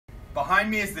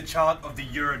Behind me is the chart of the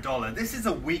euro dollar. This is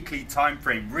a weekly time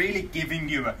frame, really giving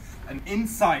you an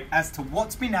insight as to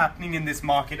what's been happening in this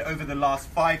market over the last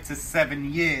 5 to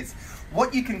 7 years.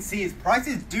 What you can see is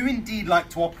prices do indeed like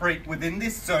to operate within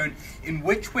this zone in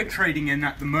which we're trading in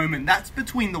at the moment. That's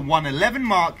between the 111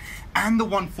 mark and the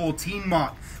 114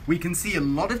 mark. We can see a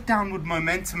lot of downward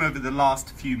momentum over the last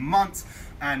few months,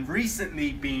 and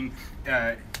recently being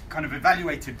kind of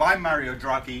evaluated by Mario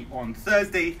Draghi on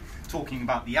Thursday, talking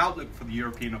about the outlook for the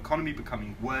European economy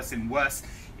becoming worse and worse,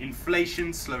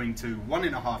 inflation slowing to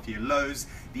 1.5-year lows,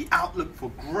 the outlook for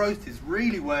growth is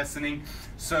really worsening.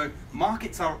 So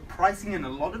markets are pricing in a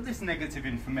lot of this negative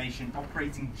information,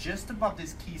 operating just above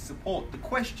this key support. The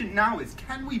question now is,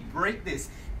 can we break this,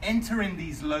 enter in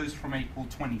these lows from April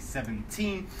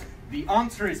 2017? The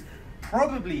answer is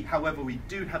probably. However, we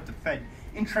do have the Fed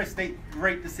interest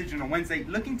rate decision on Wednesday,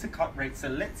 looking to cut rates. So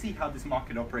let's see how this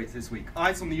market operates this week.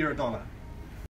 Eyes on the euro dollar.